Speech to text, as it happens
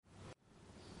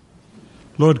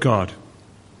Lord God,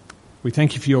 we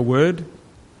thank you for your word, and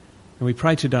we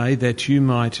pray today that you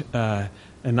might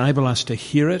enable us to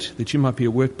hear it, that you might be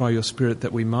at work by your Spirit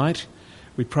that we might.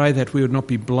 We pray that we would not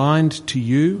be blind to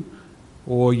you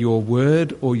or your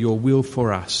word or your will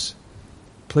for us.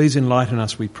 Please enlighten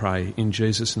us, we pray, in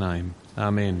Jesus' name.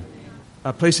 Amen.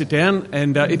 Please sit down,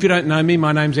 and if you don't know me,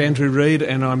 my name's Andrew Reid,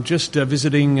 and I'm just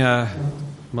visiting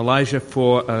Malaysia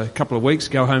for a couple of weeks,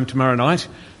 go home tomorrow night,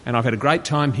 and I've had a great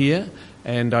time here.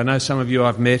 And I know some of you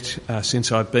I've met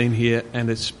since I've been here, and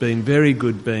it's been very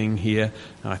good being here.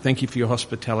 I thank you for your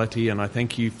hospitality, and I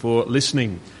thank you for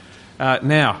listening.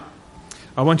 Now,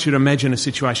 I want you to imagine a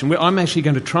situation where I'm actually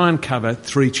going to try and cover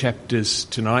 3 chapters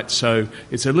tonight, so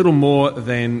it's a little more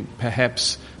than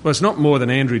perhaps... Well, it's not more than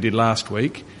Andrew did last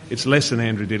week. It's less than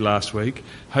Andrew did last week.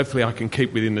 Hopefully I can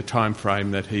keep within the time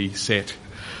frame that he set.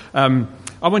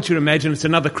 I want you to imagine it's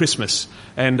another Christmas,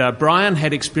 and Brian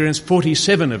had experienced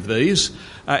 47 of these,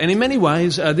 and in many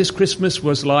ways this Christmas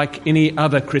was like any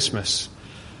other Christmas.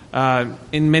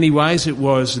 In many ways it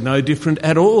was no different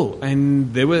at all,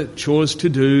 and there were chores to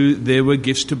do, there were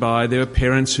gifts to buy, there were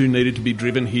parents who needed to be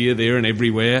driven here, there and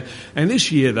everywhere. And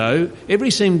this year though,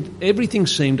 everything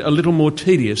seemed a little more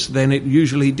tedious than it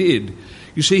usually did.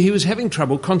 You see, he was having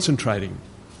trouble concentrating.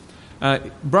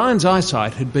 Brian's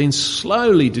eyesight had been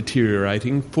slowly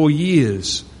deteriorating for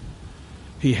years.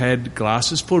 He had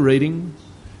glasses for reading,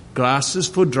 glasses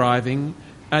for driving.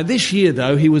 This year,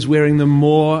 though, he was wearing them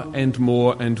more and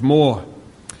more and more.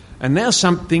 And now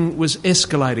something was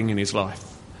escalating in his life.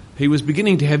 He was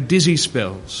beginning to have dizzy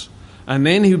spells. And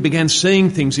then he began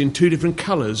seeing things in 2 different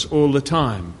colours all the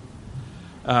time.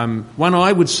 One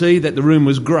eye would see that the room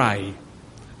was grey.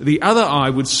 The other eye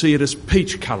would see it as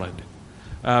peach-coloured.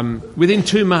 Within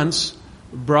 2 months,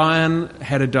 Brian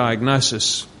had a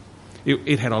diagnosis.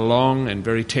 It had a long and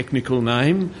very technical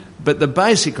name, but the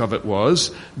basic of it was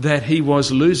that he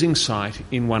was losing sight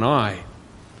in one eye,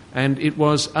 and it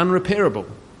was unrepairable.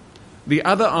 The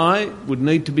other eye would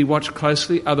need to be watched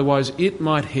closely, otherwise it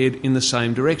might head in the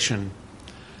same direction.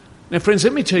 Now, friends,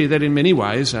 let me tell you that in many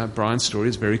ways, Brian's story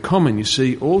is very common. You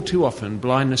see, all too often,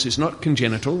 blindness is not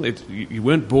congenital. You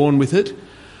weren't born with it.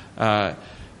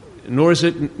 Nor is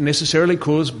it necessarily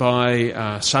caused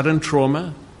by sudden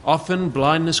trauma. Often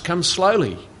blindness comes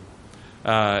slowly.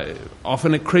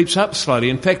 Often it creeps up slowly.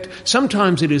 In fact,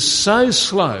 sometimes it is so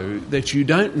slow that you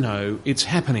don't know it's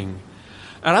happening.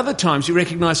 At other times you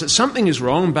recognise that something is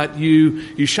wrong, but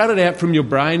you shut it out from your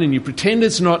brain and you pretend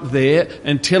it's not there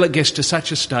until it gets to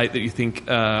such a state that you think,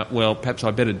 well, perhaps I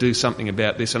better do something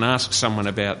about this and ask someone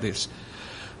about this.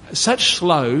 Such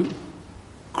slow,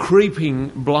 creeping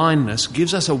blindness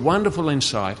gives us a wonderful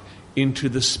insight into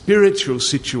the spiritual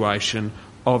situation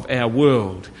of our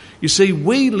world. You see,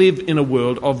 we live in a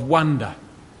world of wonder.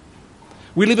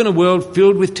 We live in a world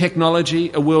filled with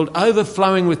technology, a world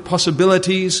overflowing with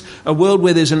possibilities, a world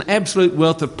where there's an absolute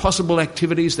wealth of possible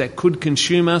activities that could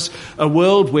consume us, a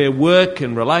world where work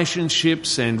and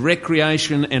relationships and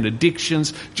recreation and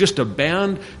addictions just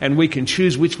abound, and we can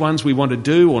choose which ones we want to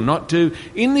do or not do.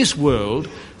 In this world,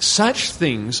 such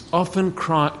things often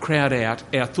crowd out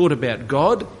our thought about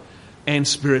God and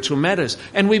spiritual matters,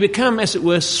 and we become, as it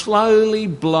were, slowly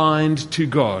blind to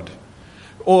God.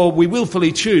 Or we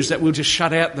willfully choose that we'll just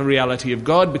shut out the reality of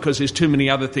God because there's too many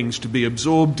other things to be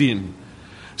absorbed in.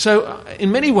 So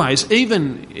in many ways,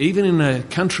 even in a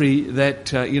country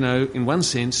that, in one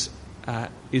sense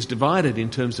is divided in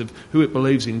terms of who it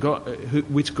believes in, God,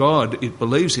 which God it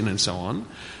believes in and so on,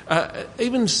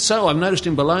 even so I've noticed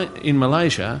in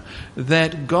Malaysia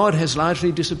that God has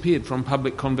largely disappeared from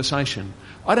public conversation.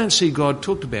 I don't see God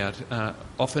talked about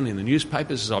often in the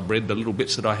newspapers, as I've read the little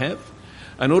bits that I have.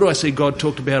 Nor do I see God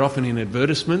talked about often in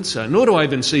advertisements, nor do I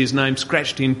even see his name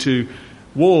scratched into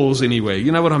walls anywhere.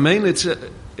 You know what I mean?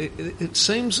 It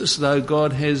seems as though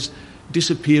God has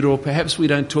disappeared, or perhaps we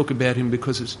don't talk about him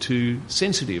because it's too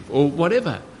sensitive or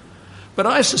whatever. But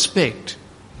I suspect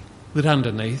that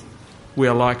underneath we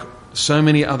are like so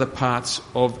many other parts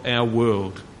of our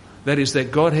world. That is,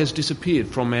 that God has disappeared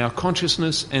from our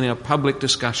consciousness and our public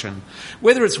discussion.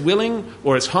 Whether it's willing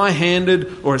or it's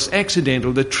high-handed or it's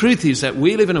accidental, the truth is that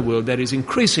we live in a world that is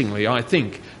increasingly, I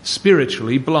think,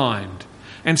 spiritually blind.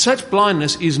 And such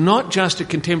blindness is not just a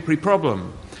contemporary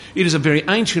problem. It is a very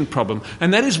ancient problem.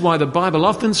 And that is why the Bible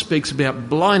often speaks about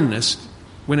blindness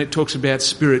when it talks about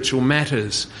spiritual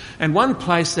matters. And one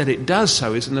place that it does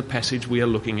so is in the passage we are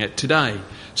looking at today.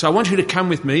 So I want you to come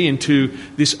with me into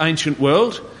this ancient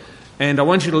world, and I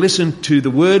want you to listen to the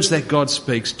words that God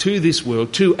speaks to this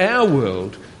world, to our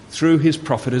world, through his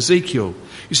prophet Ezekiel.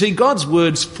 You see, God's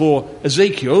words for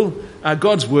Ezekiel are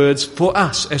God's words for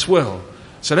us as well.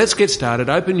 So let's get started.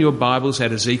 Open your Bibles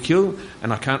at Ezekiel,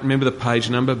 and I can't remember the page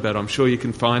number, but I'm sure you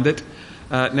can find it.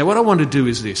 Now what I want to do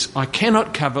is this. I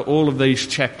cannot cover all of these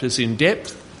chapters in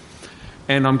depth,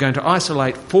 and I'm going to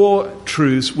isolate 4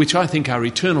 truths which I think are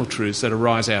eternal truths that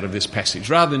arise out of this passage.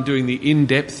 Rather than doing the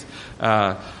in-depth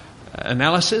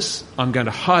analysis, I'm going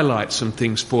to highlight some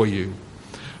things for you.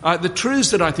 The truths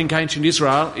that I think ancient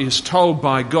Israel is told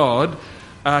by God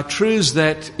are truths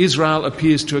that Israel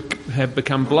appears to have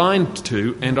become blind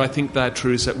to, and I think they're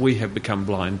truths that we have become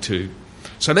blind to.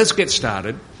 So let's get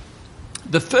started.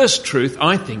 The first truth,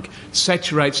 I think,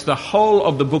 saturates the whole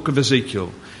of the book of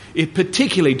Ezekiel. It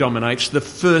particularly dominates the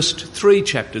first 3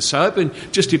 chapters. So open,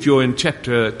 just if you're in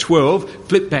chapter 12,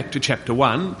 flip back to chapter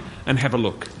 1 and have a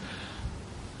look.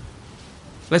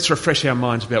 Let's refresh our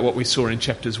minds about what we saw in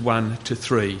chapters 1 to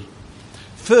 3.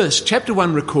 First, chapter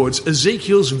 1 records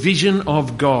Ezekiel's vision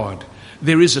of God.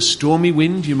 There is a stormy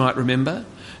wind, you might remember.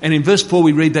 And in verse 4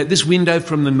 we read that this window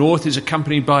from the north is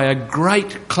accompanied by a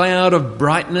great cloud of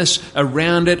brightness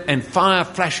around it and fire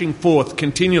flashing forth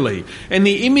continually. And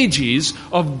the image is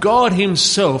of God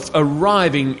himself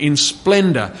arriving in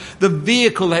splendour. The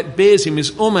vehicle that bears him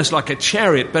is almost like a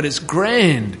chariot, but it's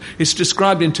grand. It's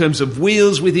described in terms of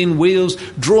wheels within wheels,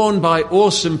 drawn by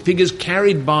awesome figures,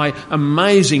 carried by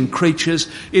amazing creatures.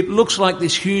 It looks like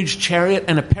this huge chariot,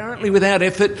 and apparently without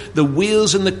effort, the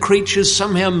wheels and the creatures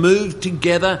somehow move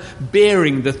together,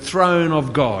 bearing the throne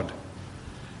of God.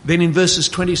 Then in verses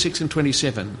 26 and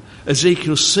 27,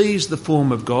 Ezekiel sees the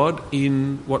form of God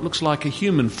in what looks like a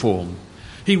human form.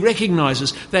 He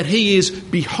recognises that he is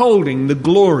beholding the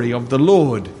glory of the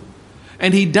Lord.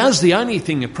 And he does the only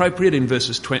thing appropriate in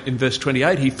verse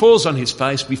 28. He falls on his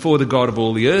face before the God of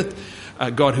all the earth, a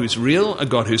God who's real, a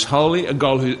God who's holy, a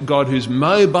God who's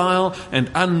mobile and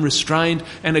unrestrained,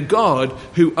 and a God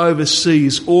who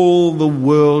oversees all the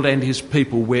world and his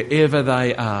people wherever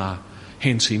they are.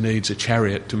 Hence he needs a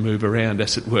chariot to move around,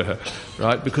 as it were,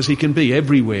 right? Because he can be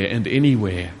everywhere and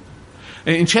anywhere.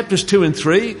 In chapters 2 and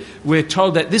 3, we're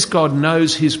told that this God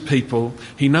knows his people.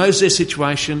 He knows their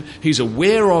situation. He's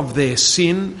aware of their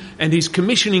sin, and he's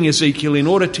commissioning Ezekiel in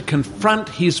order to confront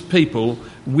his people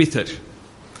with it.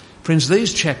 Friends,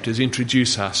 these chapters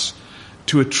introduce us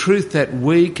to a truth that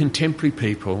we contemporary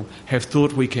people have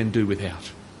thought we can do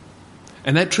without.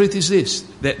 And that truth is this,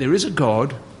 that there is a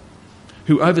God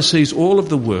who oversees all of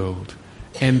the world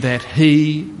and that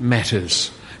he matters.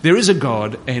 There is a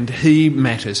God and he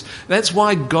matters. That's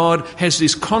why God has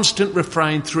this constant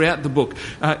refrain throughout the book.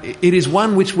 It is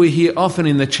one which we hear often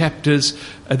in the chapters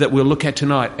that we'll look at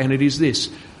tonight, and it is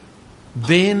this: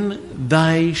 then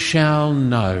they shall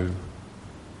know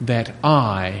that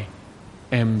I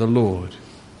am the Lord.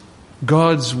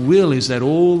 God's will is that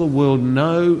all the world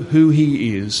know who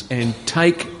he is and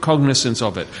take cognizance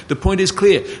of it. The point is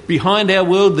clear. Behind our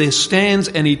world there stands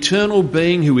an eternal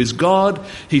being who is God.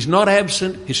 He's not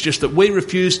absent. It's just that we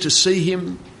refuse to see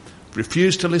him,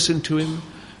 refuse to listen to him.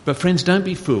 But friends, don't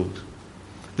be fooled.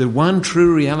 The one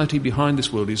true reality behind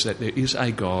this world is that there is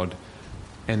a God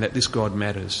and that this God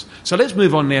matters. So let's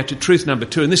move on now to truth number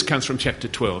 2, and this comes from chapter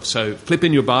 12. So flip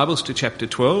in your Bibles to chapter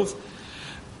 12.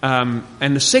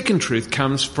 And the second truth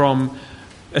comes from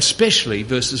especially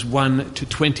verses 1 to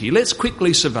 20. Let's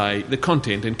quickly survey the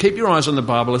content and keep your eyes on the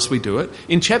Bible as we do it.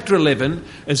 In chapter 11,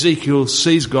 Ezekiel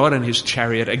sees God and his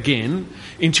chariot again.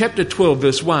 In chapter 12,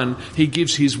 verse 1, he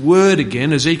gives his word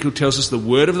again. Ezekiel tells us the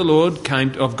word of the Lord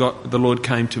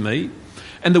came to me.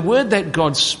 And the word that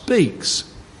God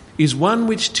speaks is one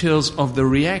which tells of the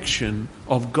reaction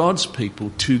of God's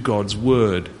people to God's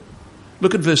word.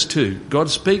 Look at verse 2. God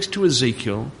speaks to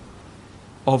Ezekiel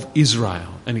of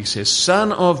Israel, and he says,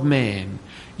 Son of man,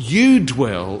 you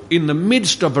dwell in the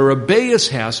midst of a rebellious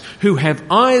house who have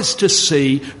eyes to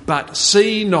see but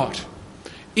see not,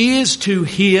 ears to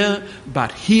hear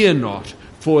but hear not,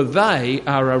 for they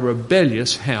are a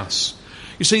rebellious house.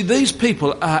 You see, these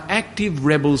people are active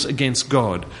rebels against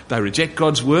God. They reject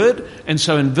God's word, and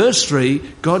so in verse 3,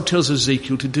 God tells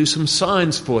Ezekiel to do some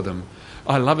signs for them.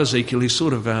 I love Ezekiel. He's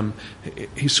sort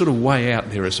of way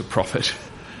out there as a prophet.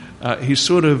 He's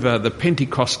sort of the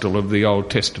Pentecostal of the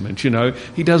Old Testament, you know.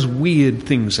 He does weird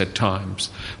things at times,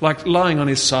 like lying on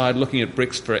his side looking at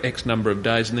bricks for X number of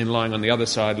days and then lying on the other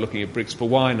side looking at bricks for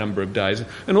Y number of days,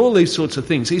 and all these sorts of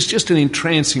things. He's just an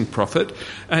entrancing prophet,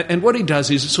 and what he does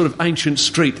is sort of ancient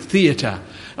street theatre.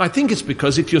 I think it's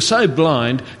because if you're so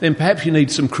blind, then perhaps you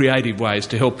need some creative ways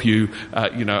to help you,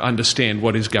 understand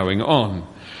what is going on.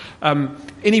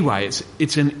 Anyway,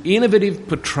 it's an innovative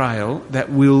portrayal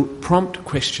that will prompt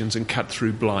questions and cut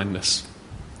through blindness.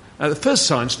 The first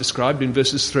sign's described in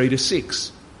verses 3 to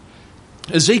 6.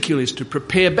 Ezekiel is to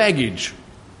prepare baggage.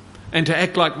 and to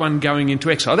act like one going into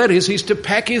exile. That is, he's to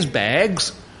pack his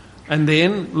bags and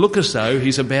then look as though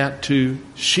he's about to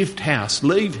shift house,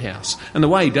 leave house. And the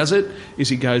way he does it is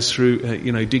he goes through,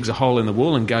 digs a hole in the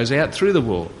wall and goes out through the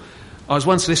wall. I was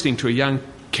once listening to a young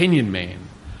Kenyan man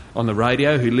on the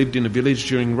radio who lived in a village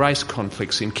during race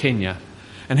conflicts in Kenya.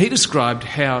 And he described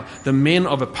how the men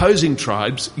of opposing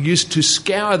tribes used to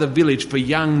scour the village for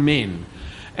young men.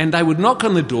 And they would knock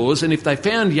on the doors, and if they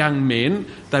found young men,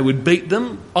 they would beat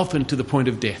them, often to the point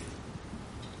of death.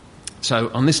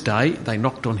 So on this day, they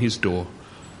knocked on his door.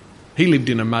 He lived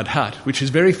in a mud hut, which is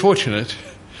very fortunate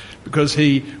because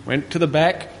he went to the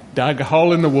back, dug a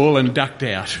hole in the wall and ducked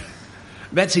out.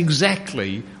 That's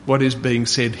exactly what is being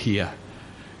said here.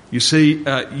 You see,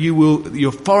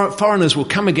 your foreigners will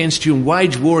come against you and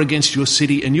wage war against your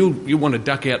city, and you'll want to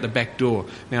duck out the back door.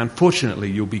 Now,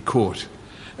 unfortunately, you'll be caught.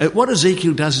 What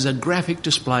Ezekiel does is a graphic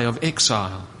display of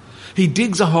exile. He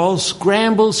digs a hole,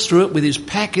 scrambles through it with his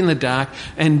pack in the dark,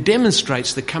 and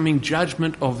demonstrates the coming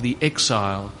judgment of the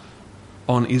exile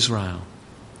on Israel.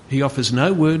 He offers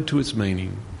no word to its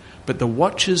meaning, but the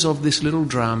watchers of this little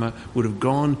drama would have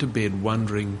gone to bed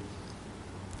wondering,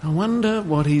 I wonder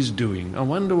what he's doing. I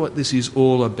wonder what this is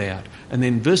all about. And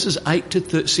then verses 8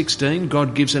 to 16,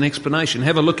 God gives an explanation.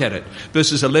 Have a look at it.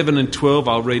 Verses 11 and 12,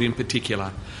 I'll read in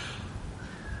particular.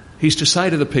 He's to say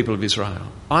to the people of Israel,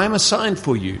 I am a sign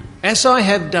for you. As I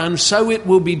have done, so it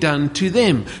will be done to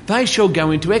them. They shall go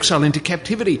into exile, into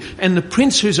captivity, and the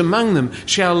prince who's among them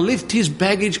shall lift his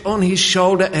baggage on his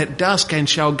shoulder at dusk and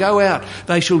shall go out.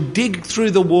 They shall dig through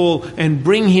the wall and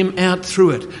bring him out through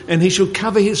it, and he shall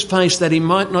cover his face that he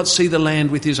might not see the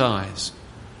land with his eyes.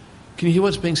 Can you hear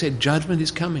what's being said? Judgment is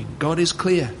coming. God is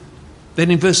clear. Then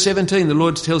in verse 17, the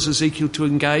Lord tells Ezekiel to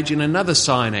engage in another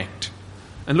sign act.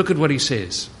 And look at what he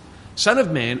says. Son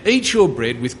of man, eat your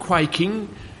bread with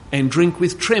quaking and drink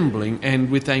with trembling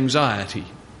and with anxiety.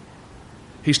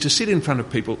 He's to sit in front of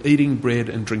people eating bread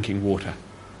and drinking water.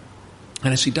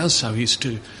 And as he does so, he's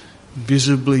to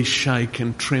visibly shake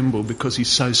and tremble because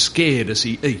he's so scared as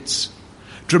he eats.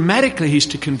 Dramatically, he's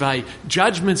to convey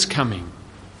judgment's coming.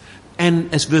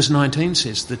 And as verse 19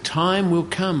 says, the time will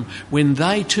come when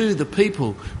they too, the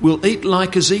people, will eat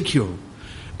like Ezekiel.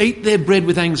 Eat their bread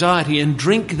with anxiety and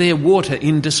drink their water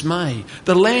in dismay.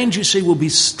 The land, you see, will be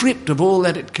stripped of all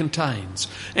that it contains.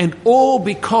 And all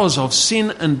because of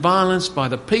sin and violence by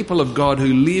the people of God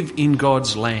who live in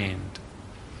God's land.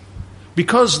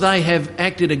 Because they have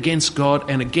acted against God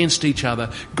and against each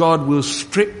other, God will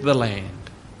strip the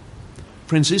land.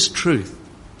 Friends, this truth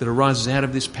that arises out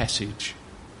of this passage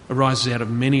arises out of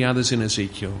many others in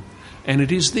Ezekiel. And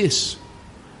it is this.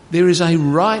 There is a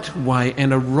right way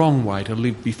and a wrong way to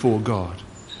live before God.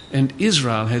 And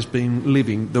Israel has been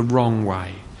living the wrong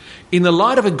way. In the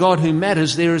light of a God who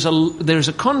matters, there is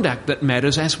a conduct that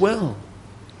matters as well.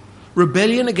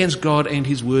 Rebellion against God and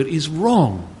his word is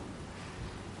wrong.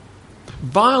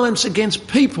 Violence against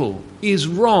people is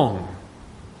wrong.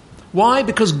 Why?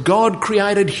 Because God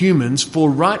created humans for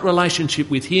right relationship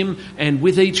with him and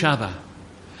with each other.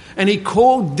 And he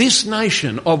called this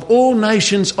nation of all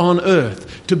nations on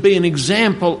earth to be an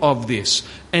example of this.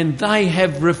 And they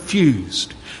have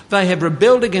refused. They have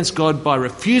rebelled against God by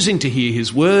refusing to hear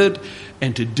his word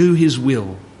and to do his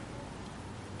will.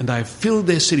 And they have filled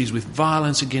their cities with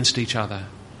violence against each other.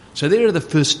 So there are the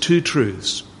first two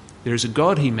truths. There is a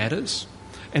God, he matters.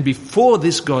 And before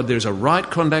this God, there is a right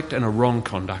conduct and a wrong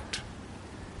conduct.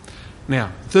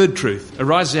 Now, third truth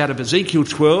arises out of Ezekiel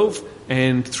 12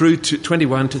 and through to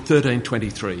 21 to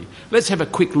 13:23. Let's have a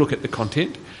quick look at the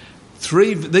content.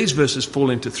 These verses fall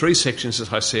into three sections,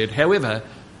 as I said. However,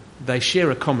 they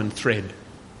share a common thread.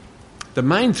 The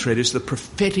main thread is the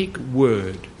prophetic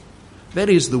word. That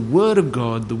is the word of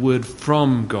God, the word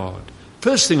from God.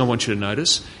 First thing I want you to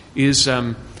notice is,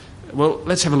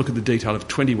 let's have a look at the detail of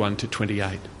 21 to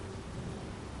 28.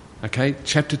 Okay,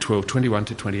 chapter 12, 21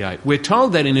 to 28. We're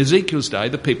told that in Ezekiel's day,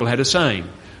 the people had a saying.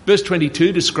 Verse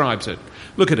 22 describes it.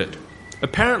 Look at it.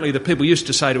 Apparently the people used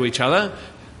to say to each other,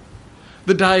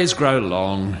 the days grow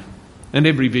long and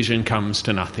every vision comes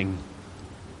to nothing.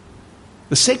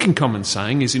 The second common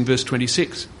saying is in verse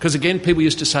 26, because again people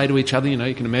used to say to each other,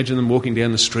 you can imagine them walking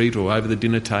down the street or over the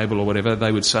dinner table or whatever,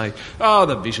 they would say,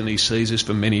 the vision he sees is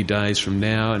for many days from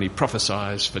now and he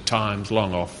prophesies for times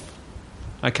long off.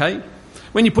 Okay?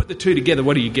 When you put the two together,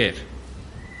 what do you get?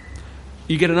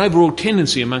 You get an overall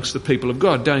tendency amongst the people of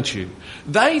God, don't you?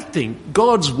 They think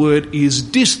God's word is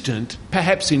distant,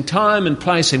 perhaps in time and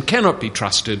place, and cannot be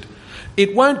trusted.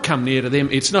 It won't come near to them.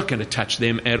 It's not going to touch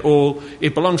them at all.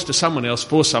 It belongs to someone else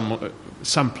for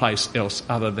some place else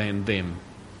other than them.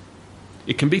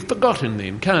 It can be forgotten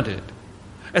then, can't it?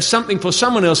 as something for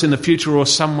someone else in the future or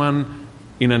someone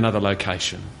in another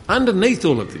location. Underneath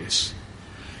all of this,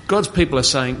 God's people are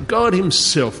saying God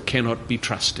himself cannot be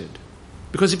trusted.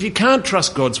 Because if you can't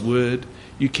trust God's word,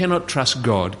 you cannot trust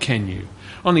God, can you?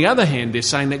 On the other hand, they're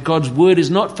saying that God's word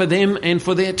is not for them and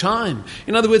for their time.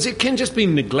 In other words, it can just be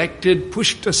neglected,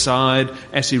 pushed aside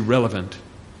as irrelevant.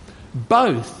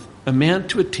 Both amount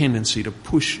to a tendency to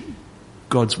push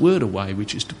God's word away,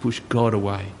 which is to push God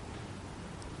away.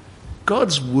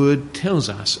 God's word tells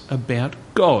us about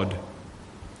God.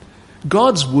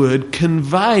 God's word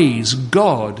conveys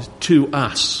God to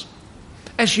us.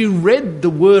 As you read the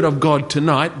word of God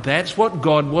tonight, that's what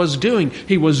God was doing.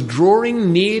 He was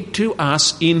drawing near to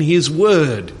us in his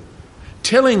word,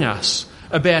 telling us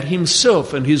about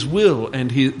himself and his will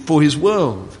and for his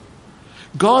world.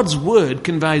 God's word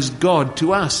conveys God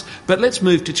to us. But let's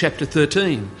move to chapter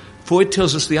 13, for it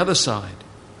tells us the other side.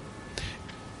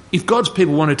 If God's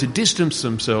people wanted to distance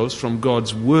themselves from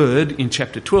God's word in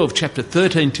chapter 12, chapter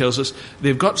 13 tells us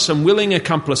they've got some willing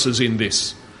accomplices in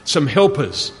this, some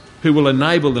helpers who will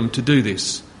enable them to do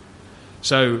this.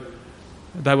 So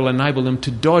they will enable them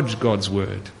to dodge God's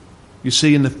word. You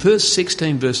see, in the first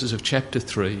 16 verses of chapter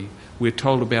 3, we're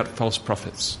told about false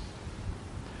prophets.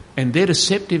 And their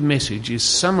deceptive message is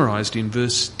summarised in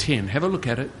verse 10. Have a look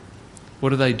at it. What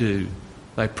do?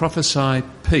 They prophesy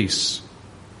peace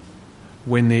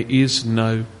when there is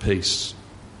no peace.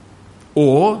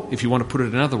 Or, if you want to put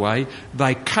it another way,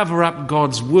 they cover up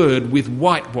God's word with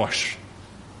whitewash.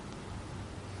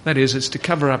 That is, it's to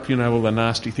cover up, all the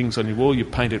nasty things on your wall. You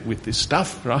paint it with this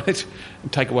stuff, right?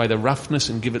 And take away the roughness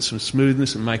and give it some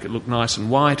smoothness and make it look nice and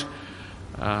white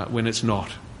when it's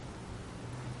not.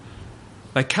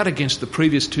 They cut against the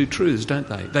previous two truths, don't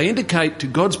they? They indicate to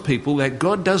God's people that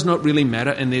God does not really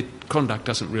matter and their conduct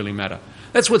doesn't really matter.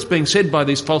 That's what's being said by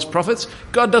these false prophets.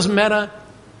 God doesn't matter.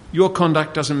 Your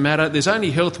conduct doesn't matter. There's only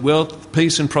health, wealth,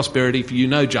 peace and prosperity for you,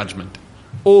 no judgment.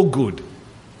 All good.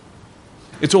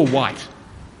 It's all white.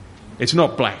 It's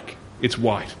not black. It's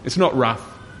white. It's not rough.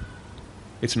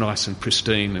 It's nice and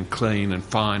pristine and clean and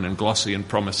fine and glossy and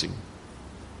promising.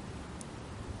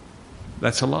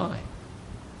 That's a lie.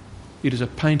 It is a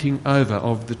painting over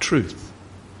of the truth.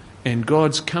 And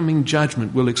God's coming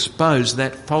judgment will expose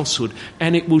that falsehood,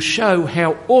 and it will show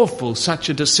how awful such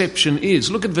a deception is.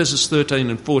 Look at verses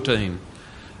 13 and 14.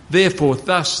 Therefore,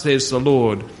 thus says the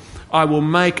Lord, I will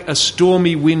make a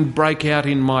stormy wind break out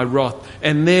in my wrath,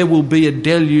 and there will be a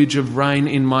deluge of rain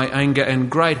in my anger,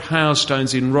 and great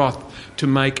hailstones in wrath to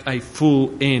make a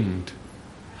full end.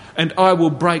 And I will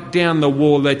break down the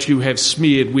wall that you have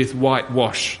smeared with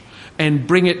whitewash, and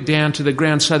bring it down to the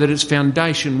ground so that its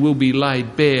foundation will be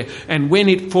laid bare. And when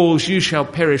it falls, you shall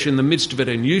perish in the midst of it,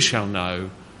 and you shall know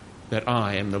that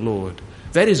I am the Lord.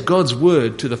 That is God's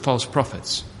word to the false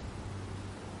prophets.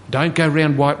 Don't go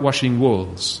round whitewashing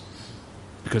walls,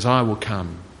 because I will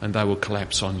come and they will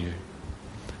collapse on you.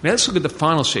 Now let's look at the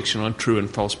final section on true and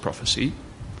false prophecy,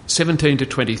 17 to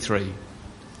 23.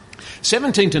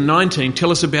 17 to 19 tell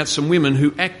us about some women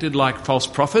who acted like false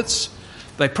prophets.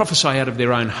 They prophesy out of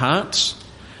their own hearts.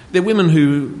 They're women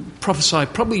who prophesy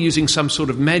probably using some sort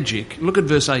of magic. Look at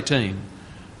verse 18.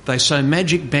 They sew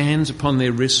magic bands upon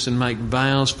their wrists and make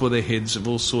veils for their heads of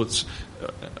all sorts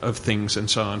of things and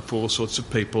so on, for all sorts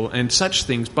of people, and such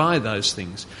things by those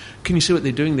things. Can you see what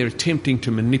they're doing? They're attempting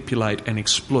to manipulate and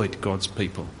exploit God's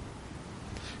people.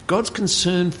 God's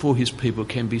concern for his people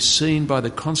can be seen by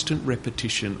the constant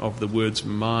repetition of the words,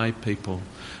 my people.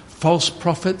 False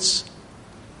prophets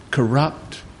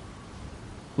corrupt,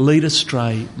 lead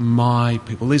astray my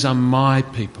people. These are my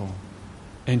people.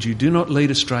 And you do not lead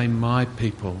astray my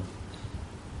people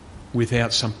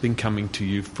without something coming to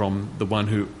you from the one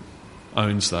who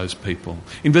owns those people.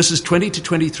 In verses 20 to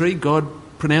 23, God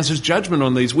pronounces judgment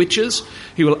on these witches.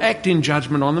 He will act in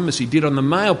judgment on them as he did on the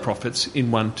male prophets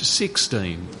in 1 to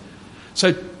 16.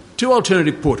 So, two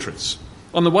alternative portraits.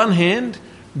 On the one hand,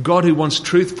 God who wants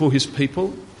truth for his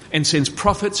people and sends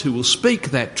prophets who will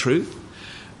speak that truth.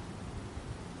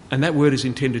 And that word is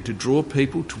intended to draw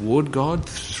people toward God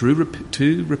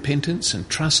to repentance and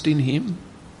trust in him.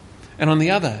 And on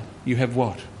the other, you have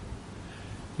what?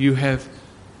 You have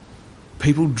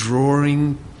people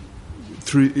drawing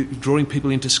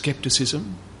people into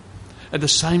scepticism. At the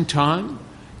same time,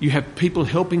 you have people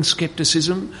helping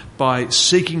scepticism by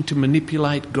seeking to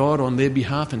manipulate God on their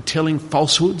behalf and telling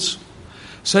falsehoods.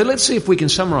 So let's see if we can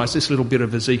summarise this little bit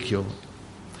of Ezekiel.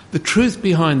 The truth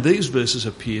behind these verses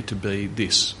appear to be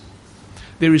this.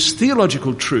 There is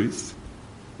theological truth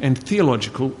and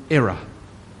theological error.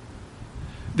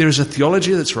 There is a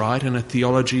theology that's right and a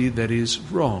theology that is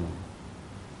wrong.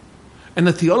 And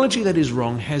the theology that is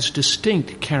wrong has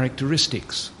distinct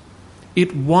characteristics.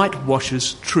 It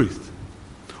whitewashes truth,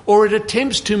 or it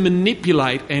attempts to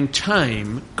manipulate and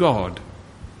tame God.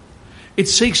 It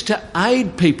seeks to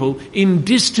aid people in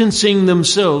distancing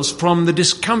themselves from the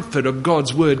discomfort of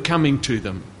God's word coming to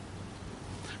them.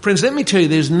 Friends, let me tell you,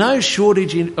 there's no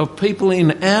shortage of people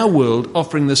in our world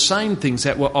offering the same things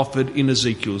that were offered in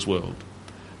Ezekiel's world.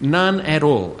 None at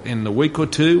all. In the week or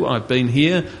two I've been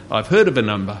here, I've heard of a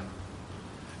number.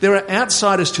 There are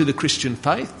outsiders to the Christian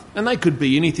faith, and they could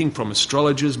be anything from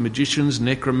astrologers, magicians,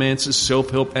 necromancers,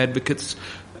 self-help advocates,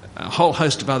 a whole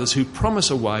host of others who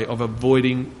promise a way of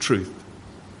avoiding truth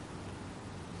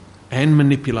and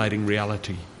manipulating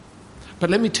reality. But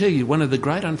let me tell you, one of the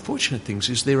great unfortunate things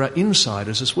is there are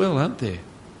insiders as well, aren't there?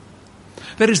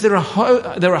 That is, there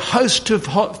are a host of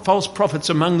false prophets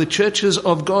among the churches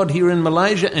of God here in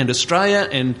Malaysia and Australia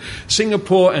and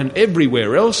Singapore and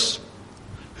everywhere else,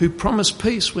 who promise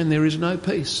peace when there is no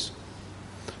peace,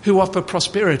 who offer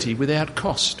prosperity without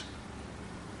cost,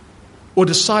 or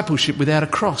discipleship without a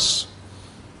cross,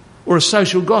 or a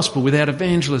social gospel without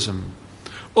evangelism,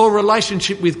 or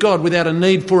relationship with God without a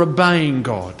need for obeying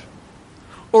God,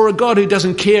 or a God who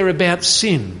doesn't care about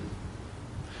sin.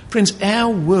 Friends, our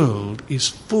world is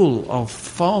full of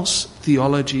false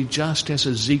theology, just as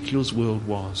Ezekiel's world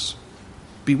was.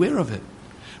 Beware of it.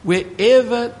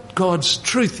 Wherever God's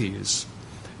truth is,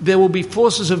 there will be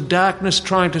forces of darkness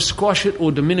trying to squash it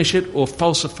or diminish it or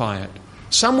falsify it.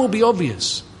 Some will be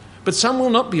obvious, but some will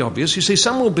not be obvious. You see,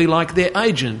 some will be like their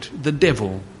agent, the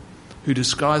devil, who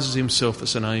disguises himself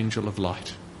as an angel of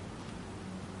light.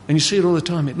 And you see it all the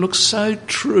time. It looks so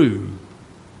true,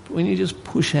 but when you just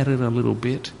push at it a little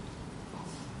bit,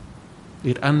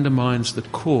 it undermines the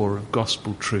core of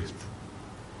gospel truth.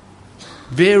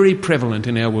 Very prevalent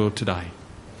in our world today.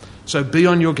 So be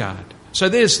on your guard. So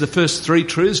there's the first three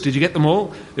truths. Did you get them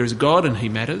all? There is a God and he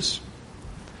matters.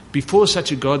 Before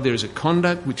such a God, there is a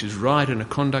conduct which is right and a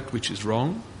conduct which is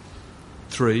wrong.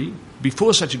 3,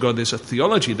 before such a God, there's a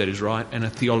theology that is right and a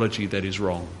theology that is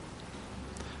wrong.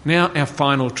 Now, our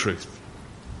final truth.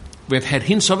 We've had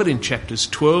hints of it in chapters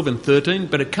 12 and 13,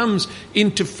 but it comes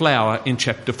into flower in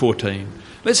chapter 14.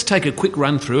 Let's take a quick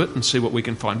run through it and see what we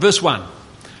can find. Verse 1.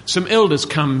 Some elders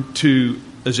come to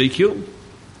Ezekiel,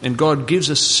 and God gives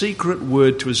a secret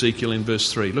word to Ezekiel in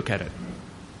verse 3. Look at it.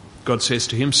 God says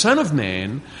to him, "Son of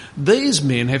man, these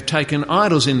men have taken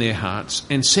idols in their hearts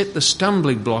and set the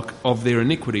stumbling block of their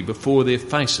iniquity before their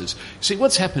faces." See,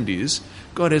 what's happened is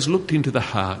God has looked into the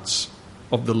hearts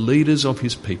of the leaders of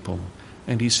his people,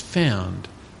 and he's found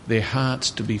their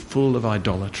hearts to be full of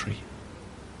idolatry.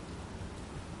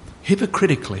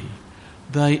 Hypocritically,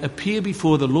 they appear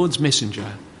before the Lord's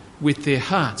messenger with their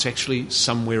hearts actually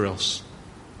somewhere else.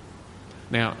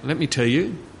 Now, let me tell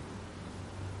you,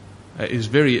 it is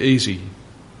very easy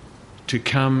to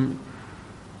come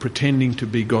pretending to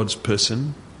be God's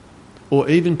person, or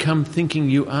even come thinking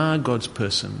you are God's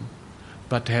person,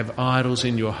 but to have idols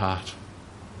in your heart.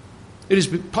 It is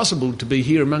possible to be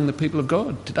here among the people of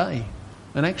God today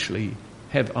and actually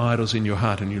have idols in your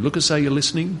heart, and you look as though you're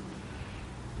listening,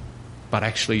 but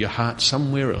actually your heart's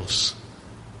somewhere else,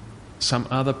 some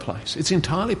other place. It's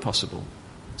entirely possible.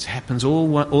 It happens all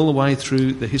the way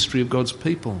through the history of God's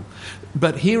people.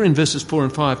 But here in verses 4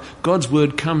 and 5, God's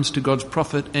word comes to God's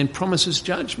prophet and promises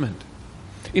judgment.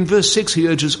 In verse 6, he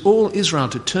urges all Israel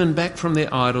to turn back from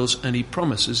their idols, and he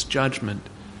promises judgment.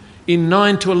 In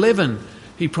 9 to 11,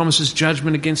 he promises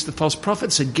judgment against the false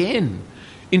prophets again.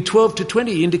 In 12 to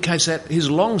 20, he indicates that his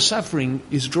long suffering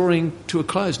is drawing to a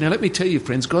close. Now, let me tell you,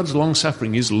 friends, God's long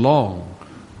suffering is long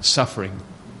suffering.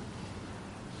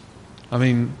 I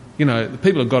mean, the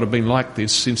people of God have been like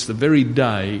this since the very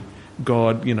day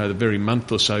God, the very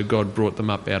month or so God brought them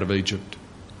up out of Egypt.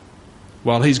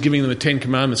 While he's giving them the 10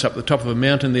 Commandments up the top of a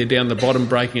mountain, they're down the bottom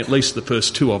breaking at least the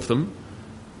first 2 of them.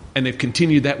 And they've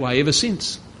continued that way ever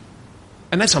since.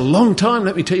 And that's a long time,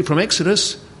 let me tell you, from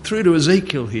Exodus through to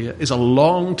Ezekiel here is a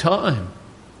long time.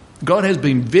 God has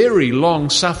been very long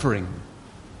suffering.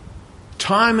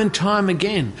 Time and time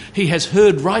again, he has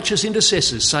heard righteous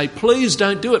intercessors say, "Please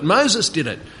don't do it." Moses did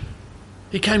it.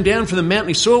 He came down from the mountain,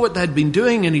 he saw what they'd been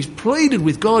doing, and he pleaded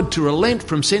with God to relent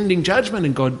from sending judgment,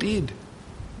 and God did.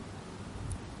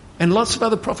 And lots of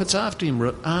other prophets after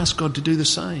him asked God to do the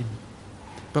same.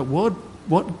 But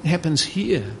what happens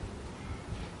here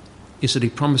is that he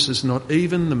promises not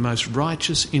even the most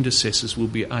righteous intercessors will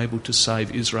be able to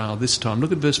save Israel this time.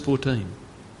 Look at verse 14.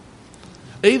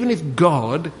 Even if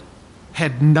God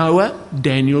had Noah,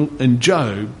 Daniel and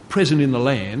Job present in the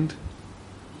land,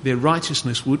 their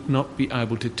righteousness would not be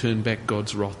able to turn back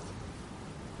God's wrath.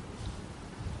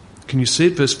 Can you see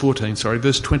it? Verse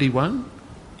 21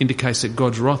 indicates that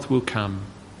God's wrath will come.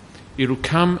 It'll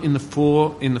come in the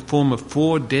form of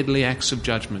 4 deadly acts of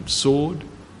judgment: sword,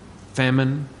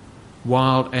 famine,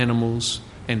 wild animals,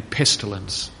 and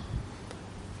pestilence.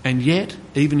 And yet,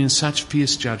 even in such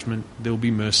fierce judgment, there will be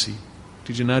mercy.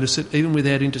 Did you notice it? Even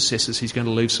without intercessors, he's going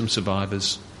to leave some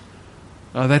survivors.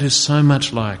 Oh, that is so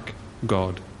much like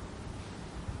God.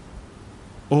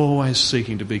 Always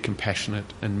seeking to be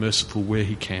compassionate and merciful where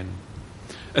he can.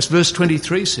 As verse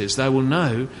 23 says, they will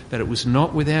know that it was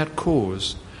not without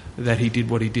cause that he did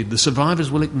what he did. The survivors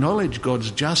will acknowledge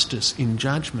God's justice in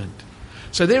judgment.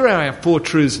 So there are our 4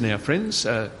 truths now, friends.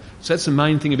 So that's the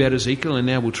main thing about Ezekiel, and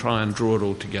now we'll try and draw it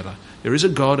all together. There is a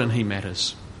God and he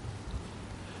matters.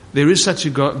 There is such a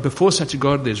God. Before such a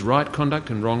God, there's right conduct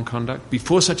and wrong conduct.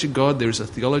 Before such a God, there is a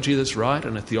theology that's right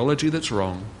and a theology that's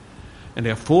wrong. And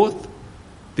our 4th,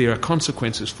 there are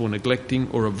consequences for neglecting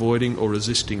or avoiding or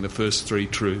resisting the first 3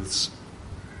 truths.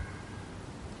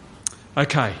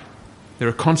 Okay,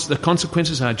 the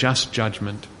consequences are just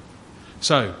judgment.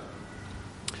 So,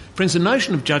 friends, the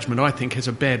notion of judgment, I think, has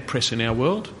a bad press in our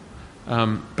world,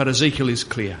 but Ezekiel is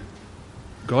clear.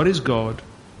 God is God.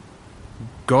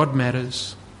 God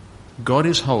matters. God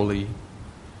is holy.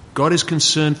 God is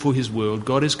concerned for his world.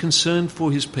 God is concerned for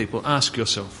his people. Ask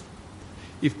yourself,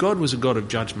 if God was a God of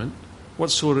judgment,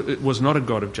 was not a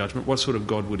God of judgment, what sort of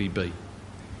God would he be?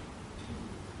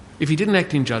 If he didn't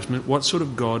act in judgment, what sort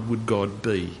of God would God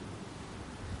be?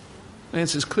 The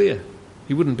answer is clear.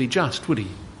 He wouldn't be just, would he?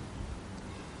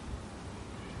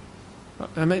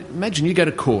 Imagine you go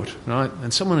to court, right,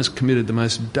 and someone has committed the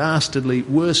most dastardly,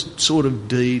 worst sort of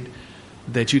deed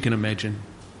that you can imagine.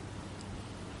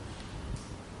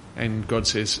 And God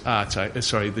says,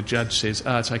 the judge says,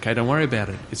 it's okay, don't worry about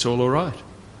it. It's all right.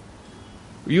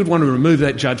 You'd want to remove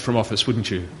that judge from office,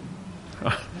 wouldn't you?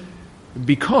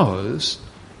 Because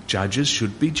judges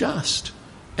should be just.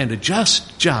 And a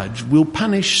just judge will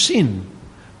punish sin,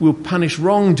 will punish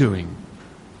wrongdoing.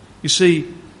 You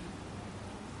see,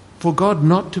 for God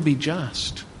not to be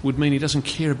just would mean he doesn't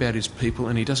care about his people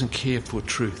and he doesn't care for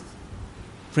truth.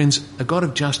 Friends, a God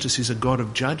of justice is a God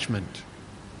of judgment.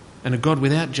 And a God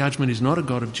without judgment is not a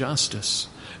God of justice.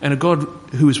 And a God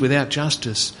who is without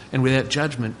justice and without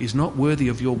judgment is not worthy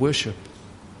of your worship.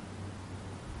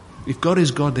 If God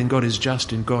is God, then God is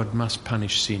just and God must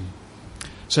punish sin.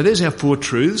 So there's our 4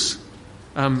 truths.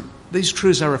 These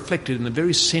truths are reflected in the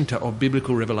very centre of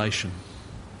biblical revelation.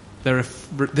 They're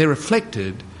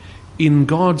reflected in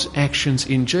God's actions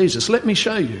in Jesus. Let me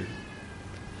show you.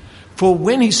 For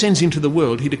when he sends into the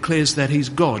world, he declares that he's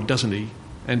God, doesn't he?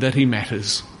 And that he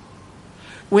matters.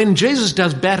 When Jesus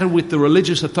does battle with the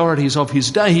religious authorities of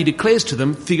his day, he declares to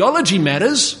them theology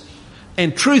matters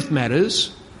and truth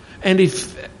matters,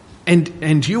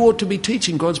 and you ought to be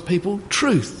teaching God's people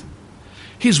truth.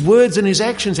 His words and his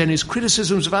actions and his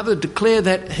criticisms of others declare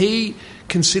that he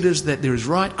considers that there is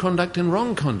right conduct and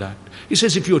wrong conduct. He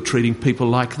says, if you're treating people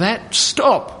like that,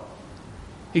 stop.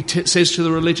 He says to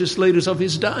the religious leaders of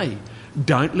his day,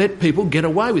 don't let people get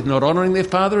away with not honouring their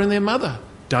father and their mother.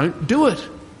 Don't do it.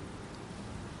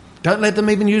 Don't let them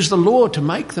even use the law to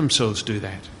make themselves do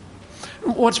that.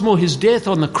 What's more, his death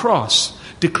on the cross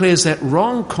declares that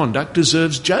wrong conduct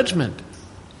deserves judgment.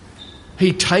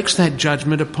 He takes that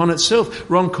judgment upon itself.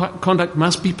 Wrong conduct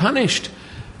must be punished.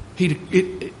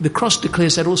 The cross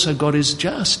declares that also God is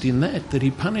just in that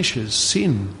he punishes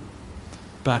sin.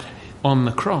 But on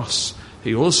the cross,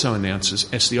 he also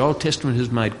announces, as the Old Testament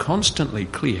has made constantly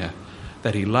clear,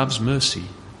 that he loves mercy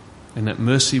and that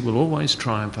mercy will always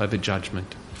triumph over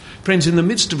judgment. Friends, in the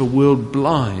midst of a world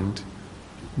blind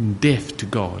and deaf to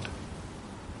God,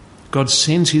 God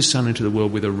sends his Son into the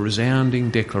world with a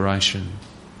resounding declaration.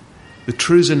 The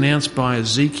truths announced by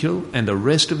Ezekiel and the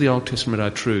rest of the Old Testament are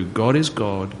true. God is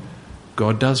God.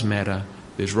 God does matter.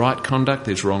 There's right conduct,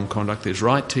 there's wrong conduct, there's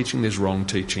right teaching, there's wrong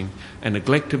teaching, and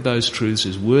neglect of those truths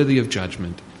is worthy of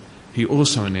judgment. He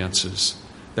also announces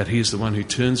that he is the one who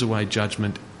turns away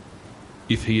judgment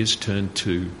if he is turned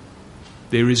to.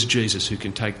 There is Jesus who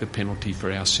can take the penalty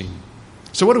for our sin.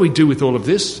 So what do we do with all of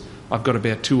this? I've got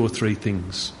about 2 or 3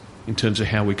 things in terms of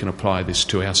how we can apply this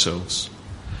to ourselves.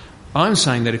 I'm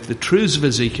saying that if the truths of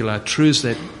Ezekiel are truths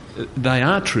that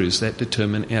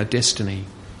determine our destiny.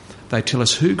 They tell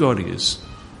us who God is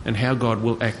and how God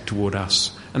will act toward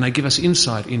us. And they give us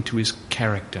insight into his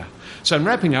character. So in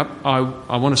wrapping up, I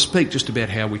want to speak just about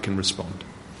how we can respond.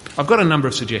 I've got a number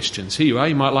of suggestions. Here you are.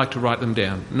 You might like to write them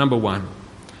down. Number 1,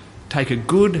 take a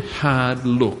good hard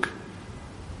look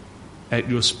at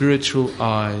your spiritual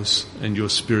eyes and your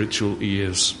spiritual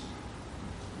ears.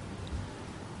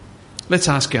 Let's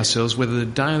ask ourselves whether the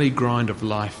daily grind of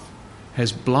life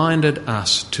has blinded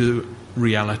us to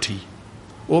reality,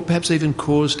 or perhaps even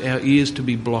caused our ears to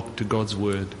be blocked to God's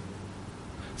word.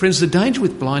 Friends, the danger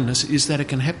with blindness is that it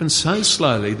can happen so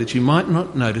slowly that you might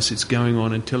not notice it's going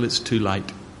on until it's too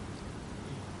late.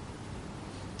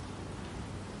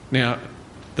 Now,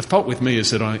 the fault with me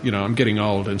is that I'm getting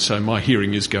old, and so my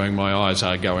hearing is going, my eyes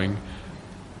are going.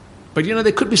 But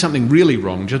there could be something really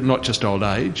wrong, not just old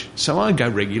age. So I go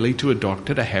regularly to a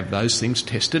doctor to have those things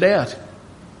tested out.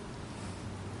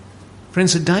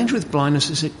 Friends, the danger with blindness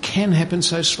is it can happen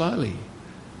so slowly.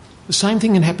 The same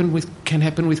thing can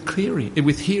happen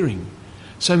with hearing.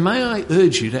 So may I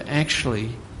urge you to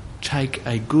actually take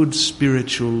a good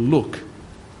spiritual look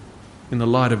in the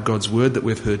light of God's word that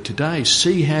we've heard today.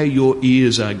 See how your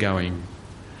ears are going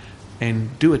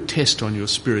and do a test on your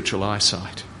spiritual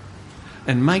eyesight.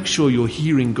 And make sure you're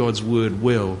hearing God's word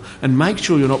well, and make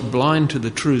sure you're not blind to the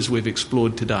truths we've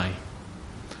explored today.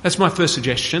 That's my first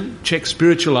suggestion. Check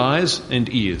spiritual eyes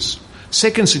and ears.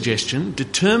 Second suggestion,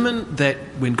 determine that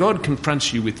when God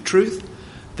confronts you with truth,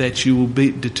 that you will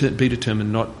be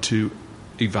determined not to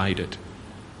evade it.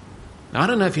 Now, I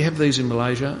don't know if you have these in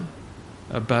Malaysia,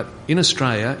 but in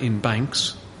Australia, in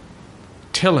banks,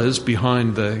 tellers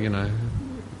behind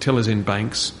tellers in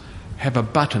banks have a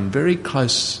button very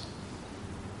close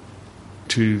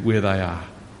to where they are.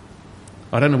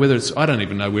 I don't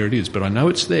even know where it is, but I know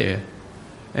it's there.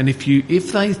 And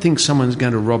if they think someone's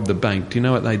going to rob the bank, do you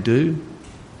know what they do?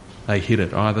 They hit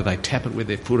it. Either they tap it with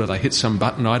their foot or they hit some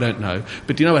button, I don't know.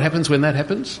 But do you know what happens when that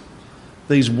happens?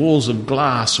 These walls of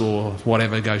glass or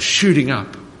whatever go shooting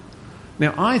up.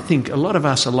 Now, I think a lot of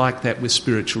us are like that with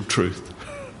spiritual truth.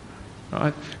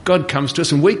 Right? God comes to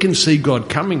us and we can see God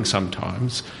coming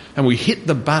sometimes, and we hit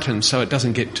the button so it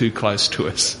doesn't get too close to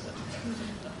us.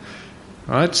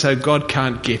 Right? So God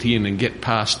can't get in and get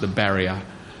past the barrier.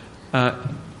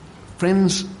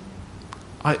 Friends,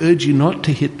 I urge you not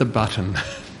to hit the button.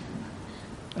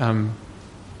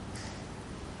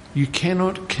 You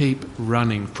cannot keep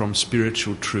running from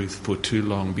spiritual truth for too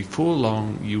long. Before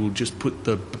long, you will just put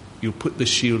the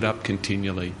shield up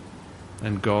continually,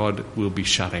 and God will be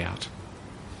shut out.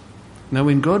 Now,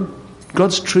 when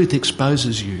God's truth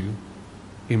exposes you,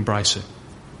 embrace it.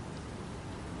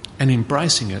 And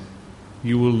embracing it,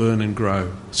 you will learn and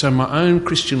grow. So in my own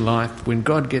Christian life, when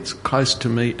God gets close to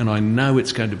me and I know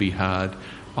it's going to be hard,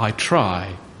 I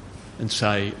try and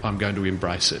say, I'm going to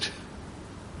embrace it.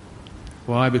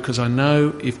 Why? Because I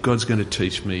know if God's going to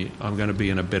teach me, I'm going to be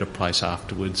in a better place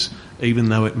afterwards, even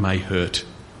though it may hurt.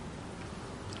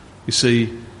 You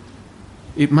see,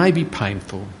 it may be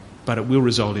painful, but it will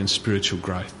result in spiritual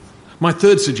growth. My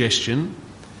third suggestion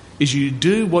is you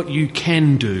do what you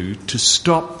can do to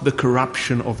stop the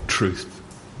corruption of truth.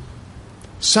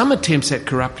 Some attempts at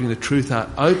corrupting the truth are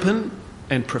open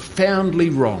and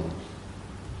profoundly wrong.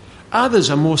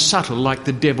 Others are more subtle, like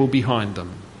the devil behind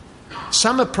them.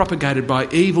 Some are propagated by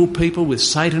evil people with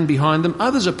Satan behind them.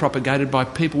 Others are propagated by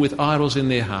people with idols in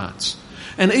their hearts.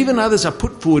 And even others are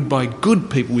put forward by good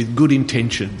people with good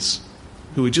intentions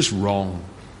who are just wrong.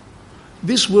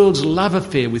 This world's love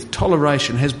affair with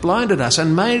toleration has blinded us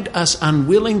and made us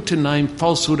unwilling to name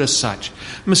falsehood as such.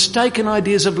 Mistaken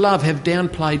ideas of love have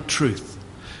downplayed truth.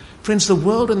 Friends, the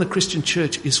world and the Christian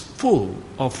church is full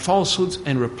of falsehoods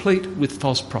and replete with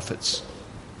false prophets.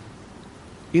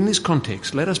 In this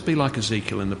context, let us be like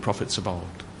Ezekiel and the prophets of old.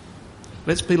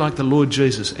 Let's be like the Lord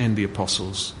Jesus and the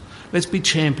apostles. Let's be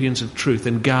champions of truth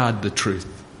and guard the truth.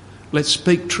 Let's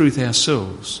speak truth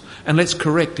ourselves, and let's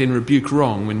correct and rebuke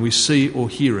wrong when we see or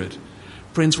hear it.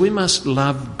 Friends, we must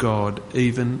love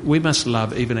even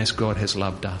as God has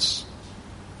loved us.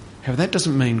 However, that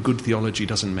doesn't mean good theology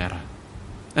doesn't matter.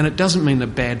 And it doesn't mean that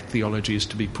bad theology is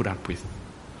to be put up with.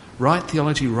 Right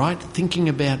theology, right thinking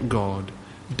about God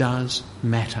does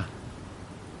matter.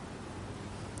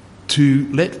 To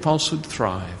let falsehood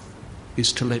thrive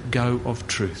is to let go of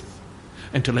truth.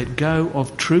 And to let go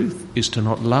of truth is to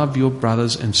not love your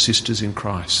brothers and sisters in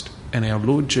Christ. And our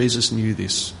Lord Jesus knew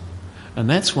this. And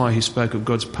that's why he spoke of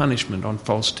God's punishment on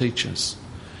false teachers.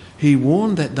 He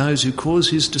warned that those who cause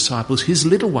his disciples, his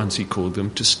little ones he called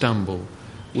them, to stumble,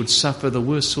 would suffer the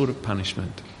worst sort of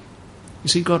punishment. You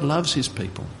see, God loves his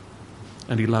people,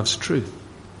 and he loves truth.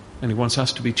 And he wants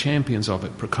us to be champions of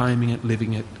it, proclaiming it,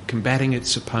 living it, combating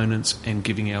its opponents, and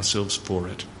giving ourselves for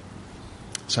it.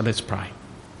 So let's pray.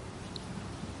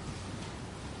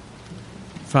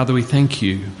 Father, we thank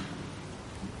you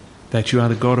that you are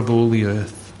the God of all the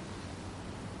earth.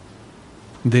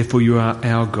 Therefore you are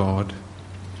our God,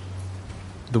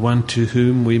 the one to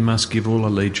whom we must give all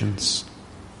allegiance.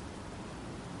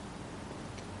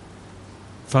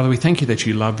 Father, we thank you that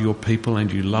you love your people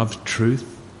and you love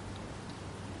truth.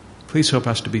 Please help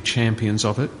us to be champions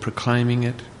of it, proclaiming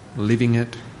it, living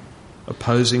it,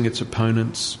 opposing its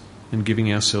opponents, and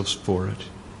giving ourselves for it.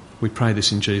 We pray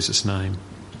this in Jesus' name.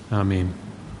 Amen.